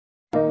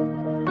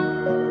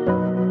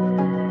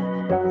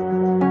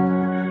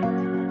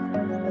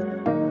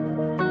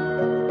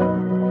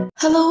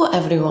Hello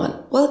everyone,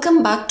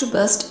 welcome back to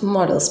Best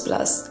Models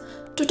Plus.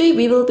 Today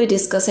we will be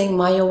discussing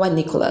Mayowa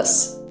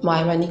Nicholas.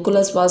 Mayowa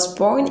Nicholas was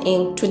born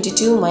in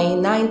 22 May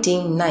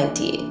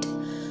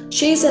 1998.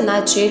 She is a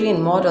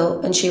Nigerian model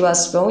and she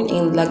was born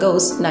in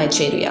Lagos,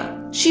 Nigeria.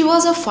 She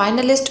was a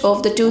finalist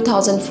of the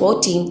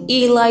 2014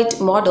 Elite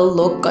Model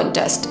Look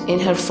Contest. In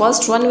her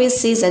first runway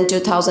season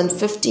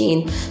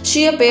 2015,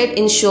 she appeared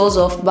in shows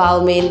of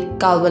Balmain,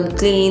 Calvin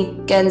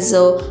Klein,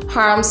 Kenzo,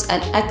 Harms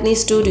and Acne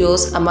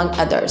Studios among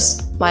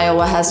others.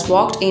 Mayowa has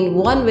walked in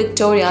one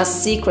Victoria's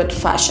Secret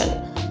fashion.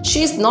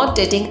 She is not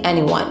dating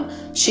anyone.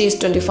 She is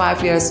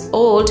 25 years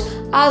old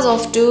as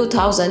of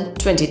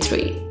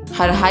 2023.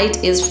 Her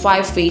height is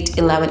 5 feet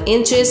 11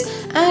 inches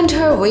and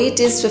her weight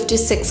is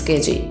 56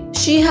 kg.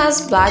 She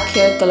has black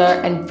hair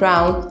color and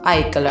brown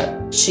eye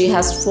color. She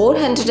has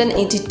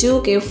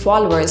 482k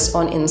followers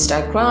on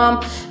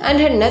Instagram and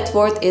her net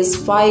worth is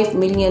 $5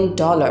 million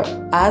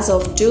as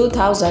of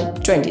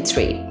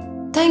 2023.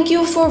 Thank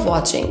you for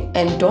watching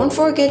and don't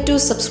forget to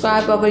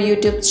subscribe our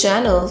YouTube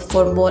channel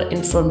for more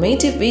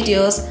informative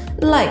videos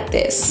like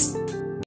this.